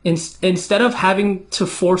 Instead of having to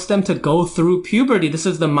force them to go through puberty, this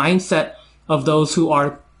is the mindset of those who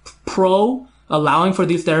are pro allowing for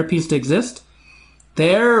these therapies to exist.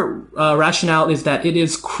 Their rationale is that it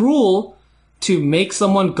is cruel to make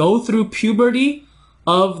someone go through puberty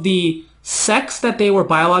of the sex that they were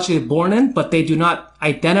biologically born in, but they do not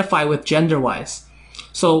identify with gender-wise.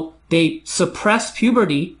 So they suppress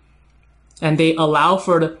puberty and they allow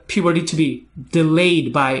for the puberty to be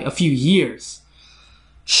delayed by a few years.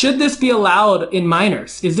 Should this be allowed in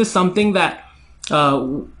minors? Is this something that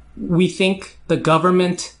we think the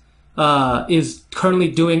government is currently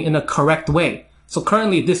doing in a correct way? So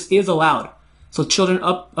currently this is allowed. So children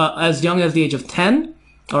up as young as the age of 10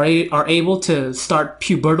 are able to start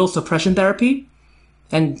pubertal suppression therapy,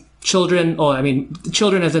 and children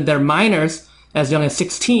as in their minors as young as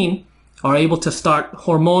 16 are able to start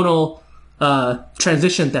hormonal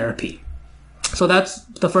transition therapy. So that's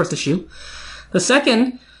the first issue. The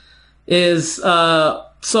second is,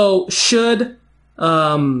 so should,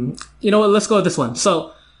 let's go with this one.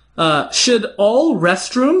 So, should all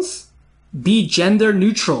restrooms be gender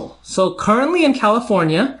neutral? So currently in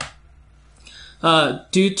California,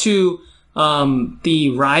 due to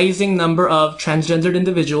the rising number of transgendered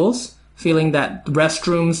individuals feeling that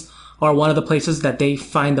restrooms are one of the places that they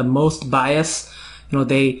find the most bias,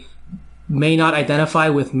 they may not identify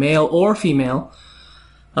with male or female.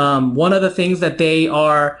 One of the things that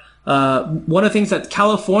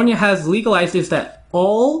California has legalized is that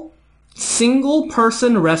all single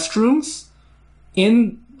person restrooms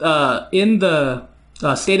in the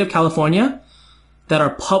state of California that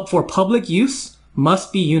are for public use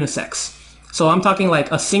must be unisex. So I'm talking like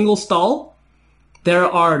a single stall. There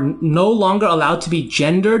are no longer allowed to be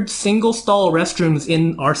gendered single stall restrooms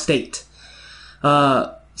in our state.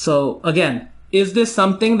 So again, is this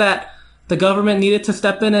something that the government needed to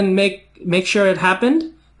step in and make sure it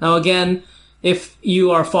happened? Now again, if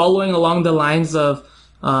you are following along the lines of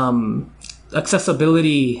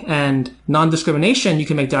accessibility and non-discrimination, you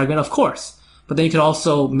can make the argument, of course. But then you could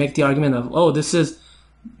also make the argument of, oh, this is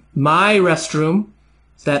my restroom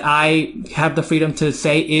that I have the freedom to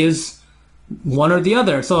say is one or the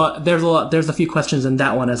other. So there's a few questions in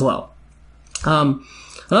that one as well.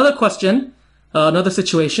 Another question, another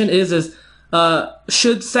situation is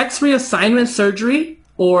Should sex reassignment surgery,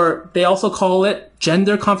 or they also call it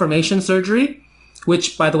gender confirmation surgery,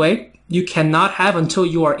 which, by the way, you cannot have until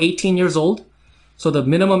you are 18 years old. So the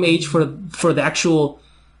minimum age for the actual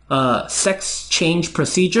sex change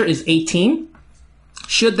procedure is 18.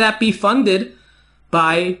 Should that be funded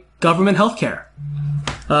by government healthcare?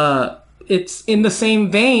 It's in the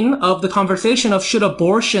same vein of the conversation of should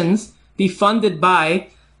abortions be funded by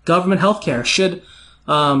government healthcare?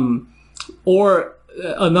 Or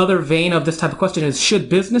another vein of this type of question is, should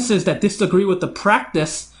businesses that disagree with the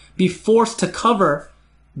practice be forced to cover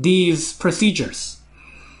these procedures?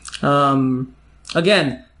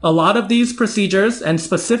 Again, a lot of these procedures, and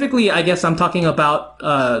specifically, I guess I'm talking about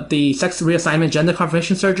the sex reassignment gender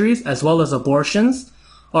confirmation surgeries, as well as abortions,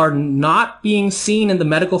 are not being seen in the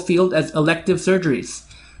medical field as elective surgeries.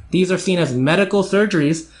 These are seen as medical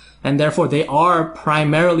surgeries, and therefore they are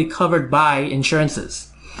primarily covered by insurances.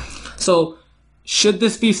 So, should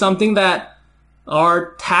this be something that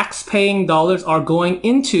our tax-paying dollars are going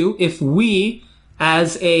into if we,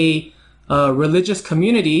 as a religious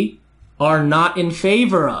community, are not in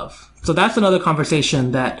favor of? So that's another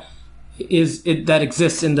conversation that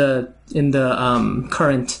exists in the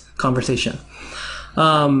current conversation.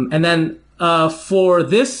 And then for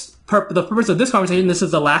the purpose of this conversation, this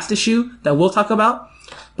is the last issue that we'll talk about.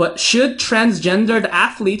 But should transgendered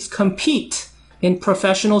athletes compete in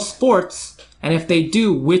professional sports? And if they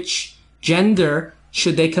do, which gender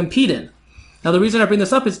should they compete in? Now, the reason I bring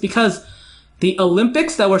this up is because the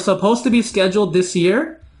Olympics that were supposed to be scheduled this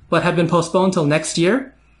year, but have been postponed till next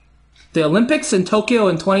year, the Olympics in Tokyo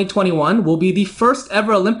in 2021 will be the first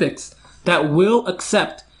ever Olympics that will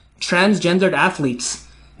accept transgendered athletes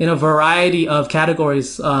in a variety of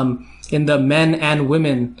categories in the men and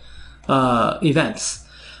women events.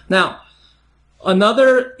 Now,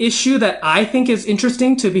 another issue that I think is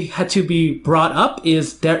interesting to be brought up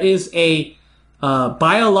is there is a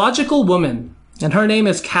biological woman, and her name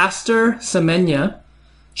is Caster Semenya.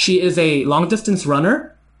 She is a long distance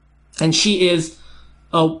runner, and she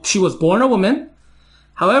was born a woman.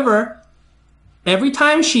 However, every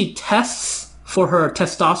time she tests for her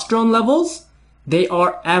testosterone levels, they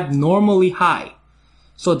are abnormally high.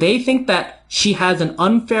 So they think that she has an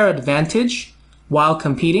unfair advantage while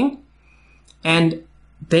competing. And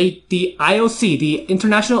the IOC, the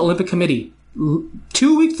International Olympic Committee,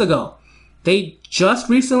 2 weeks ago, they just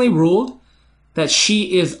recently ruled that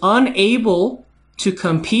she is unable to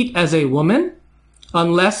compete as a woman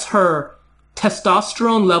unless her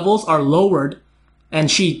testosterone levels are lowered and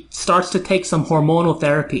she starts to take some hormonal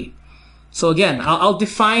therapy. So again, I'll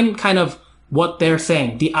define kind of what they're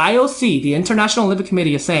saying. The IOC, the International Olympic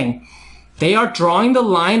Committee, is saying they are drawing the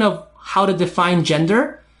line of how to define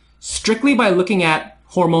gender strictly by looking at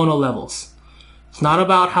hormonal levels. It's not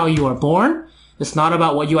about how you are born. It's not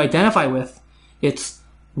about what you identify with. It's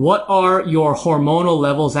what are your hormonal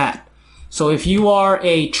levels at. So if you are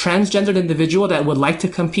a transgendered individual that would like to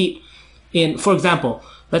compete in, for example,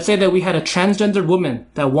 let's say that we had a transgendered woman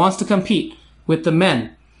that wants to compete with the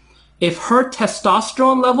men. If her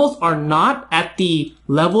testosterone levels are not at the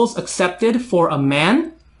levels accepted for a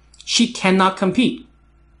man, she cannot compete.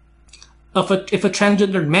 If a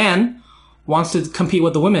transgendered man wants to compete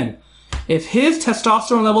with the women, if his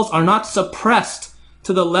testosterone levels are not suppressed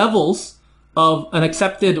to the levels of an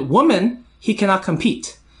accepted woman, he cannot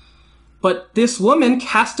compete. But this woman,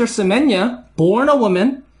 Caster Semenya, born a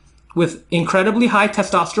woman with incredibly high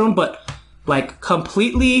testosterone, but like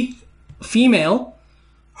completely female,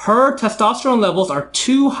 her testosterone levels are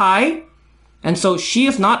too high, and so she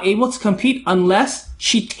is not able to compete unless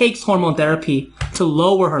she takes hormone therapy to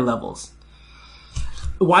lower her levels.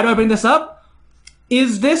 Why do I bring this up?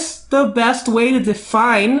 Is this the best way to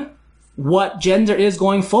define what gender is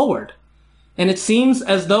going forward? And it seems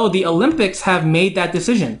as though the Olympics have made that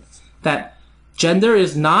decision, that gender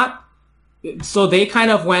is not, so they kind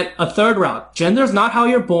of went a third route. Gender is not how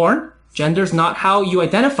you're born. Gender is not how you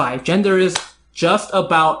identify. Gender is just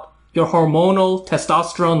about your hormonal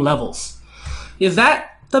testosterone levels. Is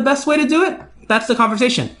that the best way to do it? That's the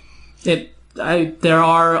conversation. There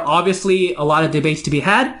are obviously a lot of debates to be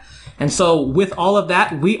had. And so with all of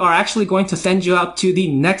that, we are actually going to send you out to the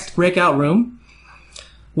next breakout room,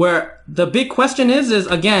 where the big question is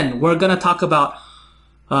again, we're going to talk about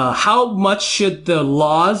how much should the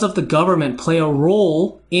laws of the government play a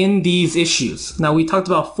role in these issues. Now, we talked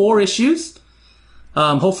about 4 issues.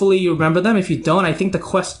 Hopefully you remember them. If you don't, I think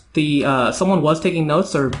someone was taking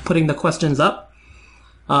notes or putting the questions up.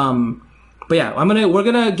 But yeah, we're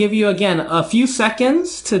gonna give you again a few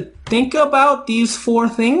seconds to think about these 4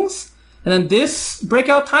 things And then this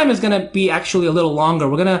breakout time is going to be actually a little longer.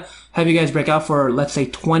 We're going to have you guys break out for, let's say,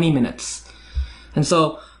 20 minutes. And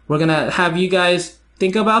so we're going to have you guys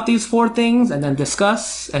think about these 4 things and then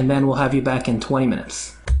discuss, and then we'll have you back in 20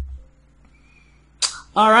 minutes.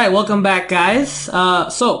 All right, welcome back, guys.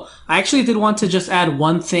 So I actually did want to just add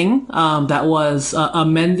one thing that was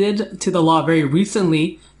amended to the law very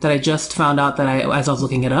recently that I just found out as I was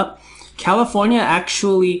looking it up. California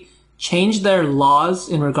actually changed their laws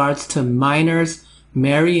in regards to minors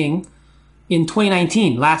marrying in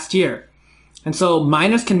 2019, last year. And so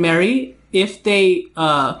minors can marry if they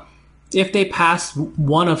pass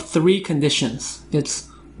one of 3 conditions. It's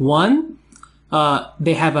 1,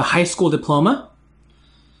 they have a high school diploma.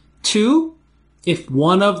 2, if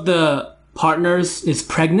one of the partners is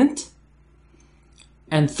pregnant.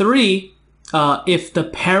 And 3, if the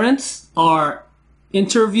parents are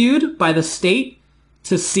interviewed by the state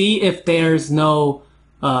to see if there's no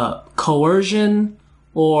coercion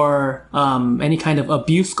or any kind of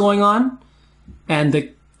abuse going on. And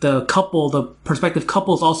the prospective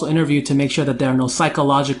couple is also interviewed to make sure that there are no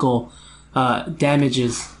psychological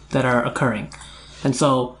damages that are occurring. And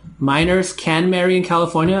so minors can marry in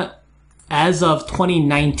California as of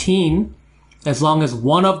 2019, as long as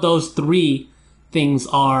one of those 3 things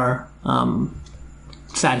are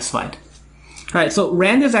satisfied. All right, so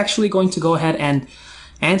Rand is actually going to go ahead and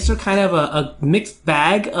answer kind of a mixed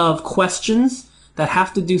bag of questions that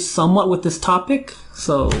have to do somewhat with this topic.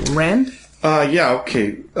 So, Rand?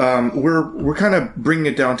 Okay. We're kind of bringing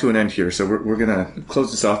it down to an end here, so we're going to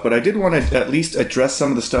close this off. But I did want to at least address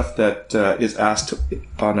some of the stuff that is asked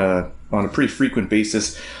on a pretty frequent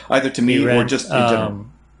basis, either to me or just in general.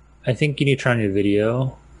 I think you need to turn on your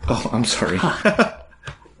video. Oh, I'm sorry.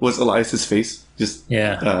 Was Elias's face just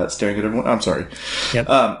staring at everyone? I'm sorry. Yep.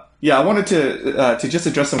 I wanted to just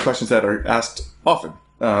address some questions that are asked often.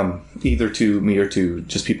 Either to me or to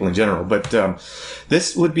just people in general. But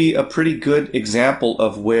this would be a pretty good example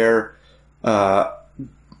of where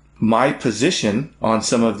my position on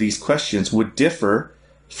some of these questions would differ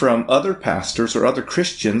from other pastors or other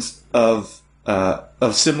Christians of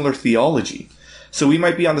similar theology. So we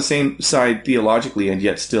might be on the same side theologically, and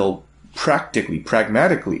yet still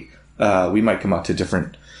pragmatically, we might come out to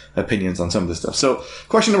different opinions on some of this stuff. So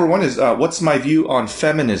question number 1 is, what's my view on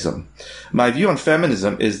feminism? My view on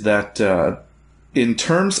feminism is that in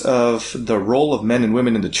terms of the role of men and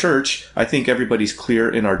women in the church, I think everybody's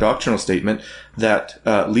clear in our doctrinal statement that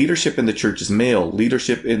leadership in the church is male,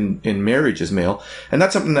 leadership in marriage is male. And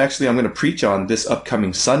that's something that actually I'm going to preach on this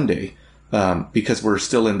upcoming Sunday, because we're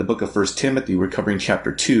still in the book of 1 Timothy. We're covering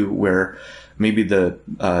chapter 2, where maybe the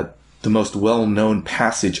most well-known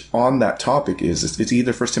passage on that topic is it's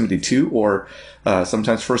either 1 Timothy 2 or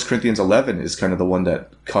sometimes 1 Corinthians 11 is kind of the one that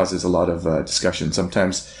causes a lot of discussion.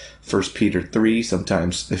 Sometimes 1 Peter 3,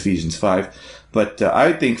 sometimes Ephesians 5. But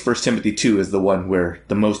I think 1 Timothy 2 is the one where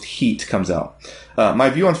the most heat comes out. My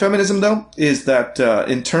view on feminism, though, is that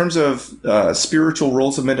in terms of spiritual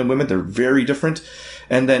roles of men and women, they're very different.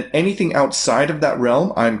 And then anything outside of that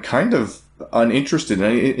realm, I'm kind of uninterested.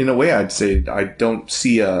 In a way, I'd say I don't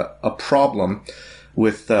see a problem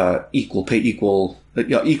with equal pay, equal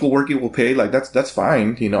work, equal pay. Like that's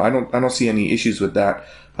fine. I don't see any issues with that.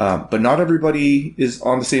 But not everybody is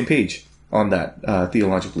on the same page on that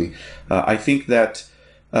theologically. I think that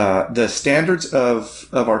the standards of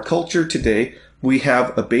our culture today, we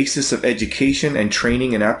have a basis of education and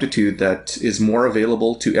training and aptitude that is more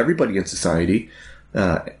available to everybody in society,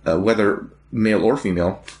 whether male or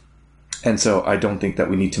female. And so I don't think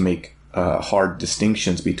that we need to make hard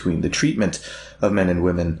distinctions between the treatment of men and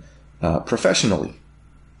women professionally.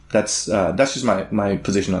 That's just my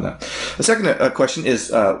position on that. The second question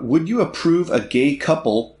is, would you approve a gay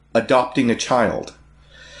couple adopting a child?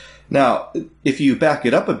 Now, if you back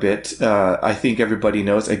it up a bit, I think everybody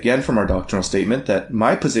knows, again from our doctrinal statement, that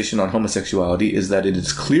my position on homosexuality is that it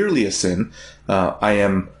is clearly a sin. I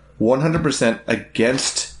am 100%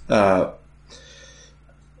 against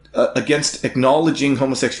acknowledging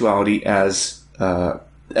homosexuality as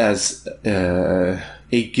a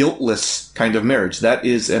guiltless kind of marriage. That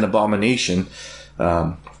is an abomination.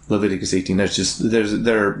 Leviticus 18.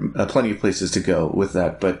 There are plenty of places to go with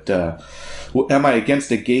that. But am I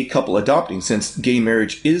against a gay couple adopting, since gay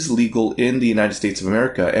marriage is legal in the United States of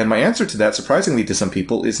America? And my answer to that, surprisingly to some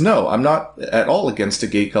people, is no. I'm not at all against a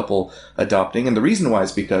gay couple adopting. And the reason why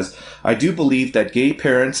is because I do believe that gay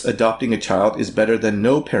parents adopting a child is better than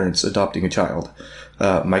no parents adopting a child.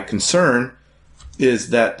 My concern is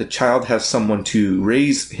that the child has someone to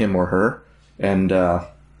raise him or her, and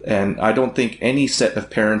I don't think any set of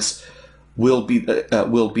parents will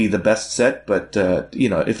be the best set. But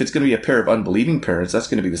if it's going to be a pair of unbelieving parents, that's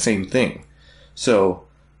going to be the same thing. So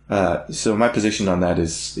my position on that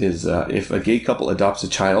is if a gay couple adopts a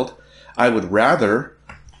child, I would rather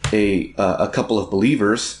a couple of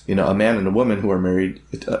believers, a man and a woman who are married,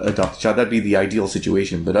 adopt a child. That'd be the ideal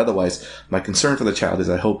situation. But otherwise, my concern for the child is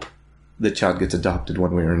I hope the child gets adopted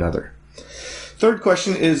one way or another. Third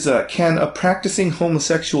question is, can a practicing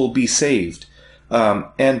homosexual be saved?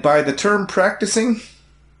 And by the term practicing,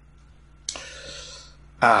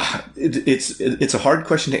 it's a hard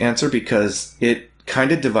question to answer because it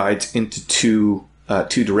kind of divides into two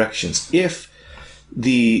directions. If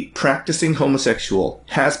the practicing homosexual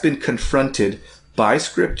has been confronted by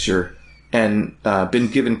Scripture and been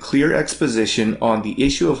given clear exposition on the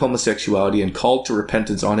issue of homosexuality and called to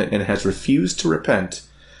repentance on it and has refused to repent,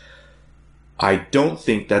 I don't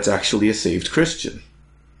think that's actually a saved Christian.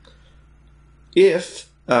 If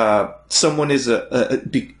someone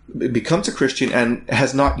becomes a Christian and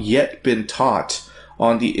has not yet been taught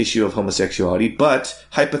on the issue of homosexuality, but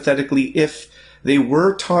hypothetically, if they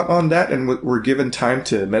were taught on that and were given time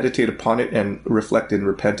to meditate upon it and reflect and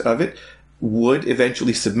repent of it, would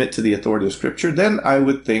eventually submit to the authority of Scripture, then I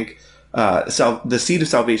would think the seed of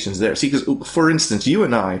salvation is there. See, because for instance, you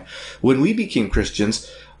and I, when we became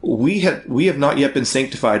Christians, we have not yet been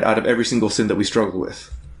sanctified out of every single sin that we struggle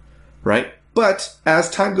with, right? But as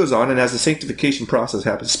time goes on and as the sanctification process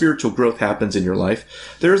happens, spiritual growth happens in your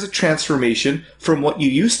life, there is a transformation from what you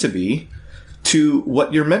used to be to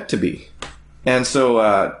what you're meant to be. And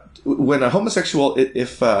so when a homosexual,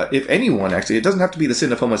 if anyone actually, it doesn't have to be the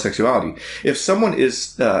sin of homosexuality. If someone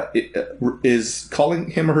is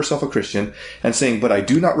calling him or herself a Christian and saying, but I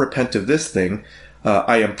do not repent of this thing,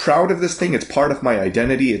 I am proud of this thing, it's part of my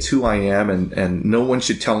identity, it's who I am, and no one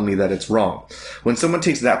should tell me that it's wrong. When someone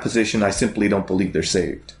takes that position, I simply don't believe they're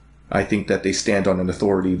saved. I think that they stand on an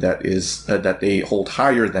authority that is that they hold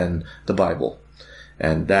higher than the Bible,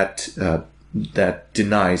 and that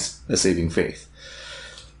denies a saving faith.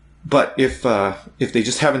 But if they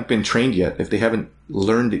just haven't been trained yet, if they haven't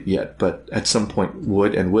learned it yet, but at some point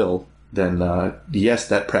would and will, then yes,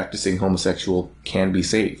 that practicing homosexual can be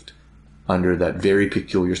saved under that very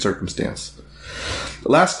peculiar circumstance.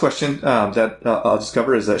 The last question that I'll just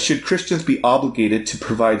cover is should Christians be obligated to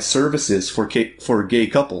provide services for gay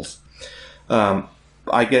couples?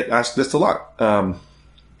 I get asked this a lot,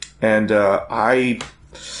 and I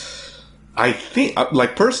think,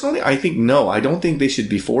 like personally, I think no. I don't think they should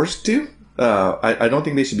be forced to. I don't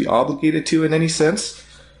think they should be obligated to in any sense.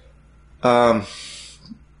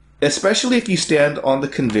 Especially if you stand on the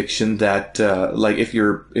conviction that, like, if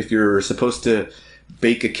you're supposed to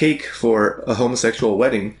bake a cake for a homosexual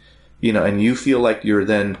wedding, and you feel like you're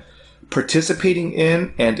then participating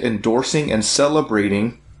in and endorsing and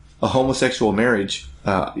celebrating a homosexual marriage,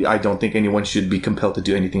 I don't think anyone should be compelled to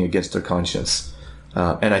do anything against their conscience.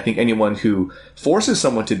 And I think anyone who forces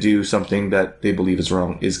someone to do something that they believe is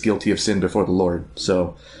wrong is guilty of sin before the Lord.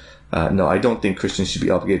 So, no, I don't think Christians should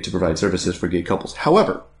be obligated to provide services for gay couples.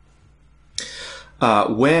 However,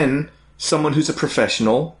 when someone who's a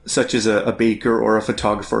professional, such as a baker or a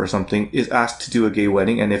photographer or something, is asked to do a gay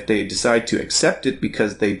wedding, and if they decide to accept it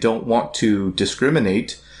because they don't want to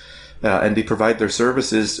discriminate, and they provide their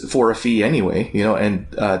services for a fee anyway, and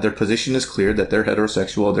their position is clear that they're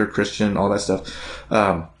heterosexual, they're Christian, all that stuff.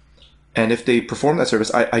 And if they perform that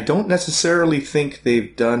service, I don't necessarily think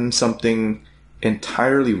they've done something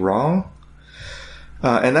entirely wrong.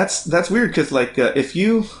 And that's weird because, like, if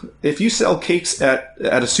you sell cakes at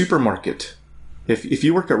a supermarket, if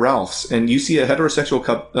you work at Ralph's and you see a heterosexual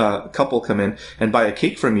couple come in and buy a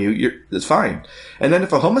cake from you, it's fine. And then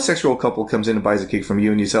if a homosexual couple comes in and buys a cake from you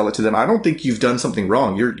and you sell it to them, I don't think you've done something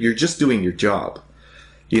wrong. You're just doing your job,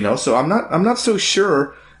 So I'm not so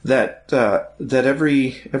sure that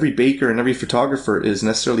every baker and every photographer is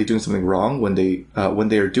necessarily doing something wrong when they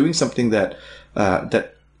are doing something that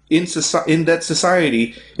in that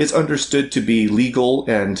society is understood to be legal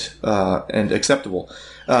and acceptable.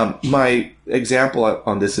 My example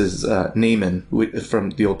on this is Naaman from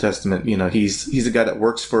the Old Testament. He's a guy that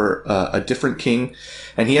works for a different king,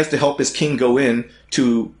 and he has to help his king go in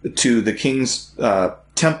to the king's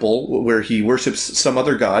temple where he worships some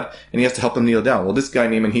other god, and he has to help him kneel down. Well, this guy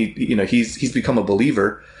Naaman, he's become a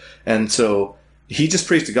believer, and so he just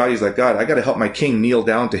prays to God. He's like, God, I got to help my king kneel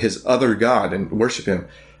down to his other god and worship him.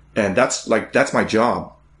 And that's my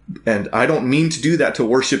job. And I don't mean to do that to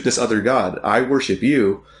worship this other God. I worship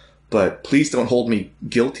you, but please don't hold me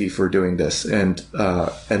guilty for doing this. And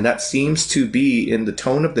that seems to be in the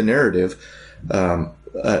tone of the narrative, an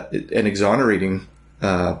exonerating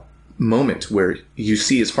moment where you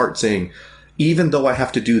see his heart saying, even though I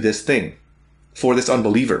have to do this thing for this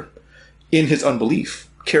unbeliever, in his unbelief,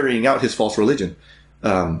 carrying out his false religion,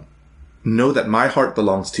 know that my heart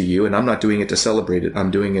belongs to you, and I'm not doing it to celebrate it.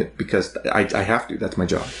 I'm doing it because I have to. That's my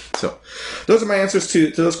job. So those are my answers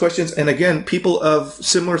to those questions. And again, people of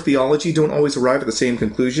similar theology don't always arrive at the same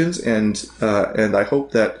conclusions. And I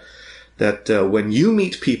hope that when you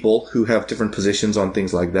meet people who have different positions on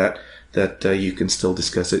things like that, you can still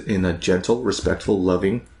discuss it in a gentle, respectful,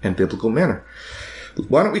 loving, and biblical manner.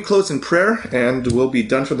 Why don't we close in prayer, and we'll be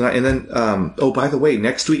done for the night. And then, by the way,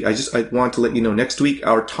 next week, I want to let you know, next week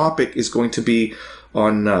our topic is going to be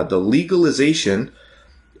on the legalization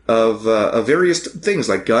of various things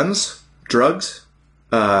like guns, drugs,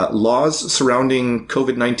 laws surrounding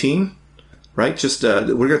COVID-19, right? Just we're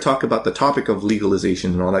going to talk about the topic of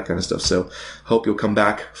legalization and all that kind of stuff. So hope you'll come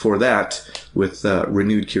back for that with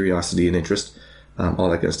renewed curiosity and interest, all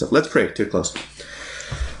that kind of stuff. Let's pray to close.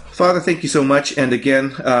 Father, thank you so much. And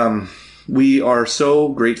again, we are so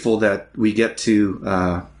grateful that we get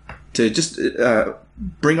to just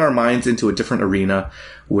bring our minds into a different arena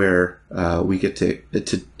where we get to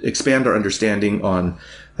expand our understanding on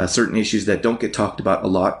certain issues that don't get talked about a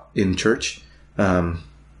lot in church,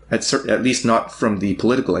 at least not from the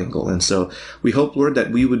political angle. And so we hope, Lord,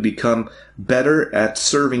 that we would become better at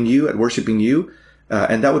serving you, at worshiping you,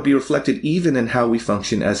 and that would be reflected even in how we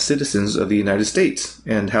function as citizens of the United States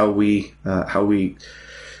and how we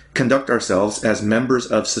conduct ourselves as members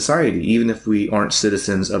of society, even if we aren't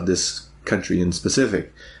citizens of this country in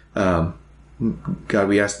specific. God,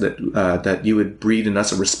 we ask that you would breed in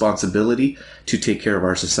us a responsibility to take care of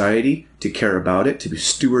our society, to care about it, to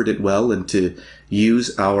steward it well, and to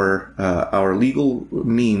use our legal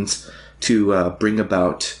means to bring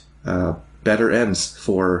about better ends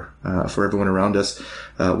for everyone around us.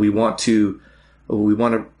 We want to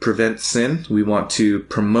prevent sin. We want to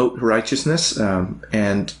promote righteousness,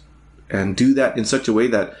 and do that in such a way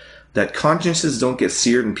that consciences don't get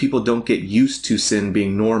seared and people don't get used to sin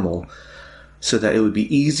being normal, so that it would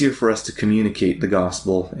be easier for us to communicate the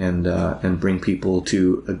gospel and bring people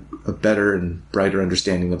to a better and brighter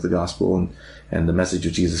understanding of the gospel and the message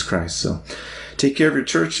of Jesus Christ. So take care of your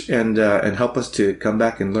church and help us to come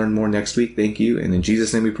back and learn more next week. Thank you. And in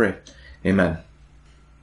Jesus' name we pray. Amen.